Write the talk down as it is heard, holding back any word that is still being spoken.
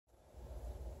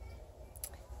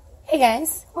Hey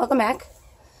guys, welcome back.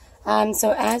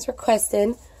 So as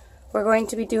requested, we're going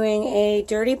to be doing a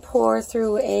dirty pour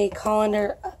through a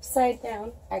colander upside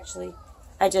down. Actually,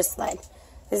 I just lied.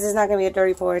 This is not going to be a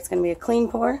dirty pour, it's going to be a clean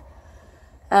pour.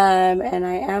 And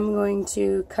I am going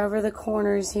to cover the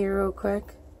corners here real quick.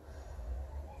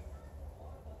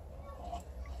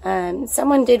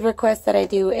 Someone did request that I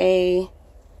do a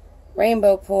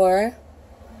rainbow pour,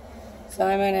 so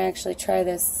I'm going to actually try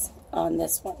this on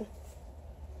this one.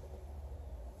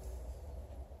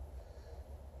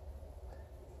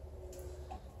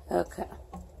 Okay.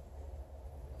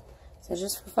 So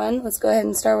just for fun, let's go ahead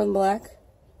and start with black.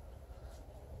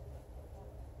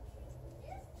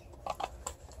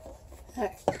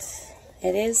 Alright.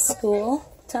 It is school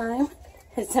time.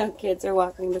 Some kids are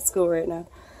walking to school right now.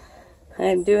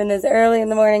 I'm doing this early in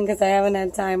the morning because I haven't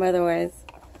had time otherwise.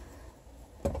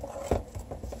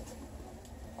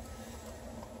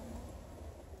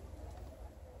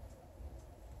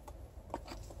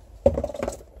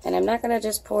 And I'm not going to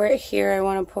just pour it here, I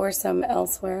want to pour some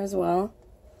elsewhere as well.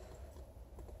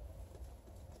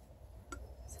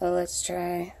 So let's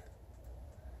try,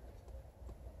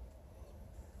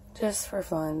 just for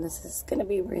fun, this is going to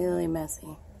be really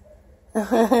messy.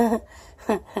 Because,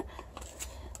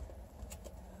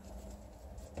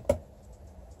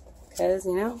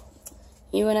 you know,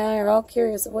 you and I are all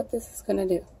curious of what this is going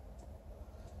to do.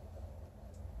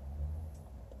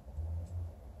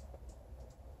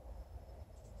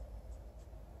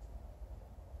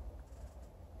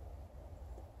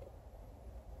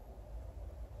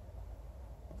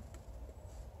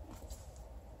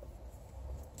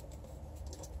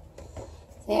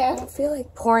 Yeah, I don't feel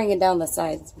like pouring it down the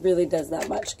sides really does that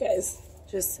much, guys.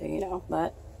 Just so you know,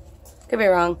 but could be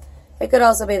wrong. It could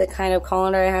also be the kind of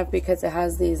colander I have because it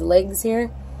has these legs here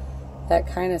that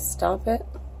kind of stop it,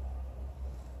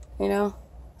 you know,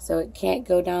 so it can't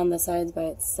go down the sides by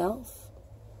itself.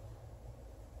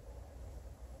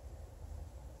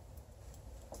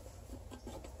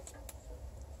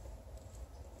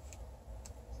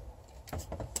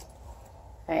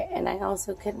 Alright, and I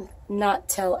also could not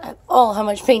tell at all how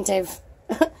much paint I've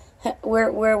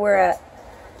where we're at.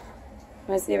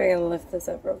 Let's see if I can lift this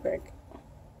up real quick.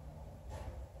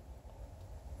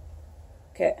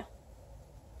 Okay.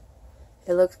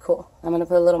 It looks cool. I'm gonna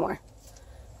put a little more.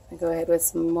 I'll go ahead with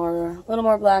some more, a little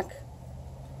more black.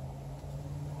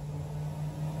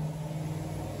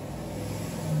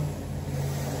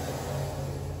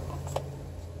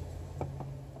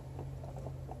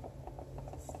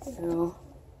 So,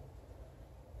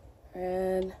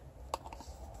 red.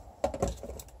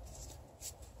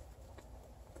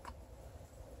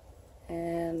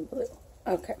 And blue.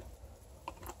 Okay.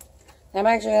 I'm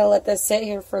actually going to let this sit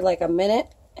here for like a minute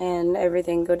and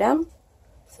everything go down.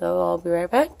 So I'll be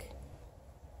right back.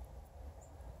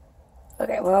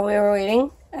 Okay, while we were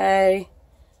waiting, I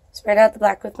spread out the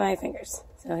black with my fingers.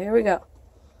 So here we go.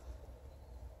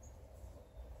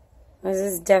 This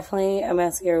is definitely a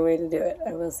messier way to do it,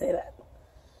 I will say that.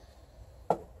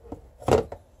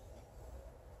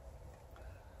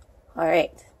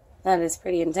 Alright, that is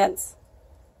pretty intense.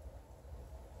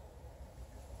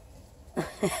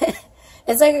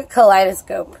 It's like a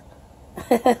kaleidoscope.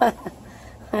 I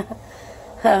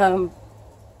don't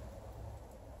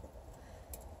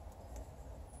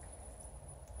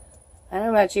know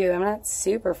about you, I'm not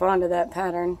super fond of that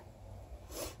pattern.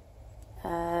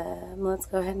 Let's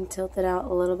go ahead and tilt it out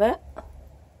a little bit.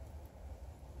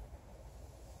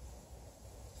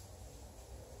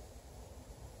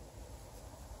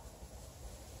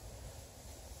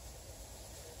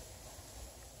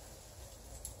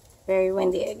 Very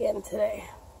windy again today.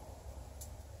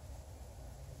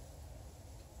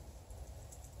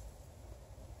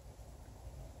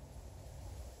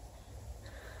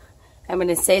 I'm going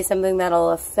to say something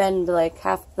that'll offend like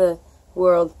half the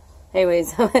world.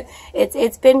 Anyways,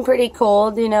 it's been pretty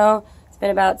cold, you know. It's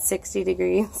been about 60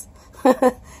 degrees,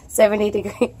 70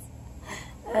 degrees.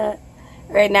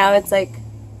 Right now it's like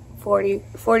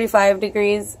 45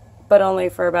 degrees, but only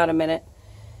for about a minute.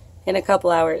 In a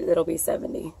couple hours it'll be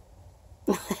 70.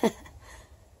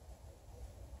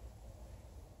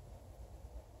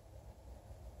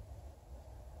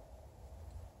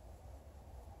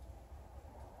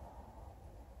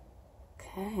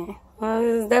 Okay, well,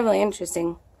 this is definitely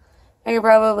interesting. I could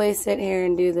probably sit here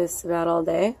and do this about all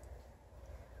day.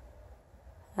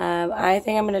 I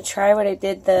think I'm going to try what I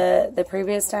did the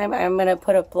previous time. I'm going to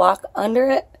put a block under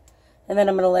it, and then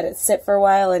I'm going to let it sit for a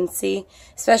while and see,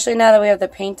 especially now that we have the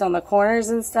paint on the corners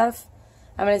and stuff.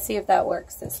 I'm going to see if that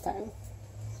works this time.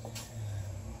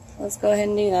 Let's go ahead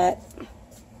and do that.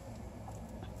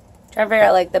 Try to figure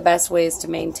out like the best ways to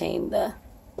maintain the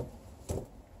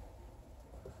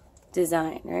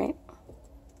design, right?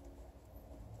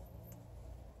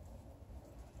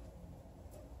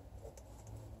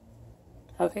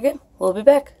 Okay, good. We'll be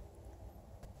back.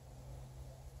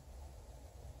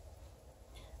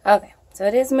 Okay, so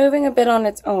it is moving a bit on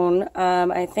its own.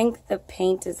 I think the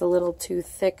paint is a little too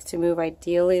thick to move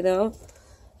ideally, though.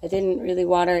 I didn't really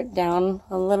water it down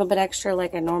a little bit extra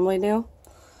like I normally do.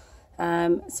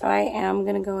 So I am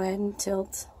going to go ahead and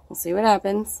tilt. We'll see what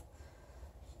happens.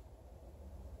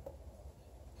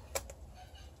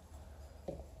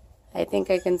 I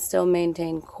think I can still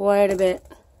maintain quite a bit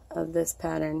of this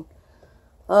pattern.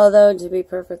 Although, to be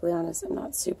perfectly honest, I'm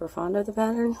not super fond of the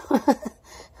pattern.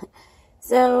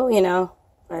 So, you know,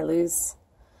 if I lose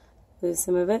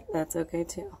some of it, that's okay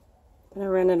too. I'm going to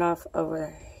run it off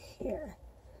over here.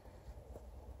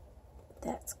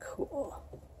 That's cool.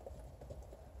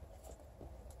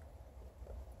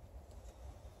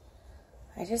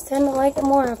 I just tend to like it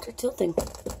more after tilting.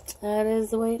 That is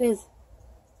the way it is.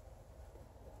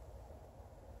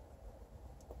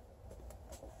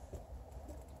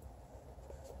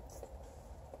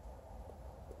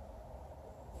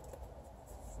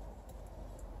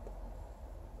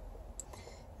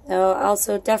 No,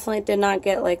 also definitely did not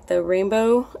get like the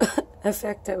rainbow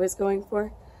effect I was going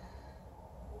for.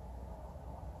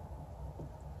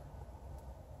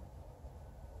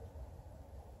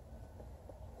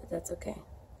 But that's okay.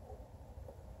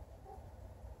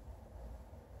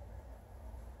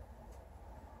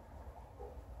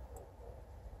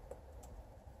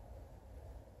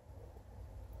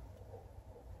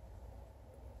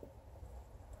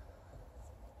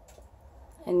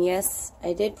 And yes,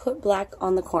 I did put black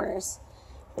on the corners,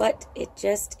 but it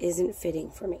just isn't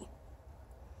fitting for me.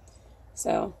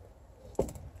 So,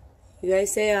 you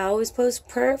guys say I always post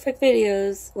perfect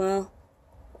videos. Well,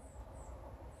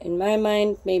 in my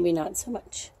mind, maybe not so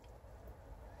much.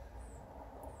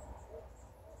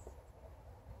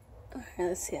 Alright,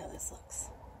 let's see how this looks.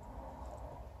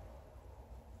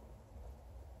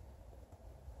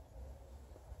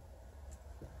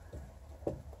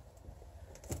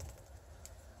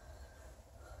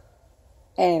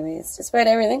 Anyways, despite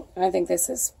everything, I think this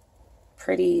is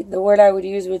pretty. The word I would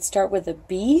use would start with a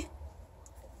B.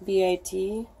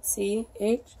 B-I-T-C-H-I-N.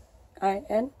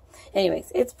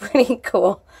 Anyways, it's pretty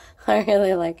cool. I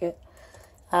really like it.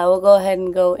 We'll go ahead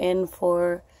and go in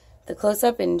for the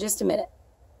close-up in just a minute.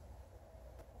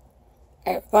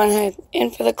 Alright, going ahead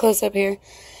in for the close-up here.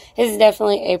 This is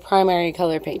definitely a primary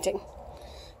color painting.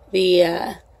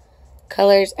 The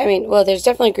colors, I mean, well, there's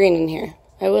definitely green in here.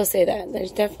 I will say that.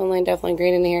 There's definitely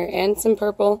green in here and some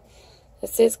purple.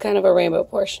 This is kind of a rainbow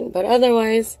portion, but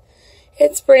otherwise,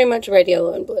 it's pretty much red,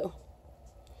 yellow, and blue.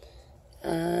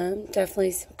 Definitely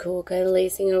some cool kind of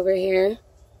lacing over here.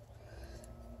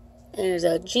 There's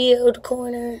a geode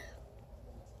corner.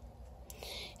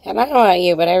 And I don't know about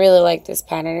you, but I really like this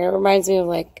pattern. It reminds me of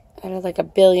like, I don't know, like a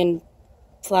billion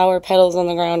flower petals on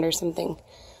the ground or something.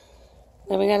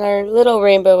 Then we got our little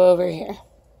rainbow over here.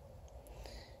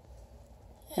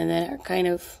 And then our kind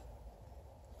of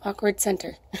awkward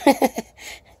center.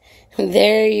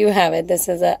 There you have it. This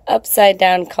is an upside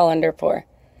down colander pour.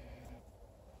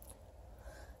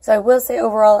 So I will say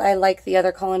overall I like the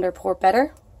other colander pour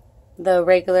better. The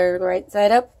regular right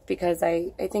side up. Because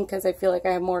I think because I feel like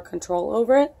I have more control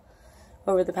over it.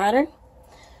 Over the pattern.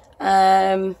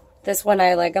 This one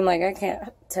I'm like, I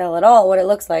can't tell at all what it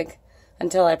looks like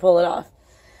until I pull it off.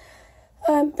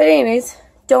 But anyways,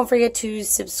 don't forget to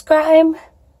subscribe.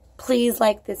 Please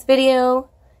like this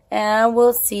video, and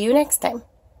we'll see you next time.